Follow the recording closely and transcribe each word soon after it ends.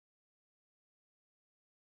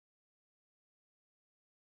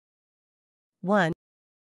1.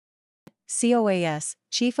 COAS,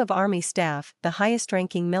 Chief of Army Staff, the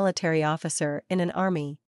highest-ranking military officer in an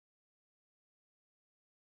army.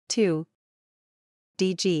 2.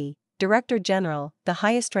 DG, Director General, the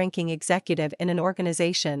highest-ranking executive in an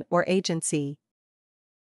organization or agency.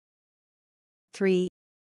 3.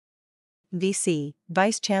 VC,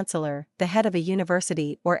 Vice Chancellor, the head of a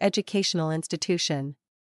university or educational institution.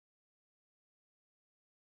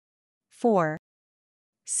 4.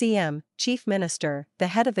 CM, Chief Minister, the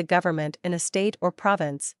head of the government in a state or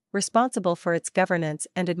province, responsible for its governance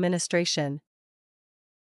and administration.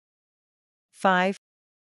 5.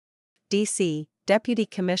 DC, Deputy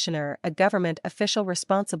Commissioner, a government official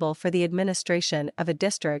responsible for the administration of a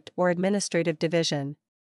district or administrative division.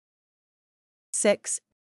 6.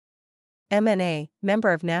 MNA,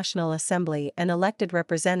 Member of National Assembly, an elected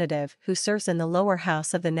representative who serves in the lower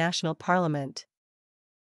house of the national parliament.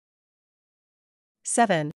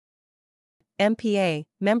 7. MPA,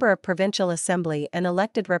 Member of Provincial Assembly, an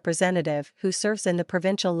elected representative who serves in the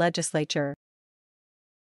provincial legislature.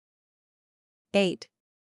 8.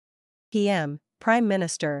 PM, Prime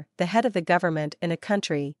Minister, the head of the government in a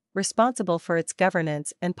country, responsible for its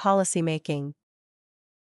governance and policy making.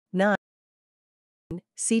 9.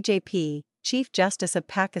 CJP, Chief Justice of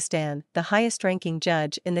Pakistan, the highest-ranking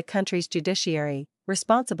judge in the country's judiciary,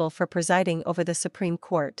 responsible for presiding over the Supreme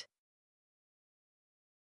Court.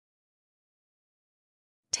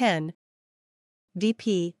 10.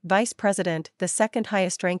 VP, Vice President, the second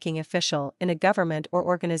highest-ranking official in a government or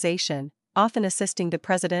organization, often assisting the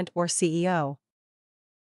president or CEO.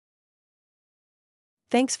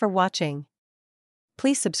 Thanks for watching.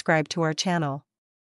 Please subscribe to our channel.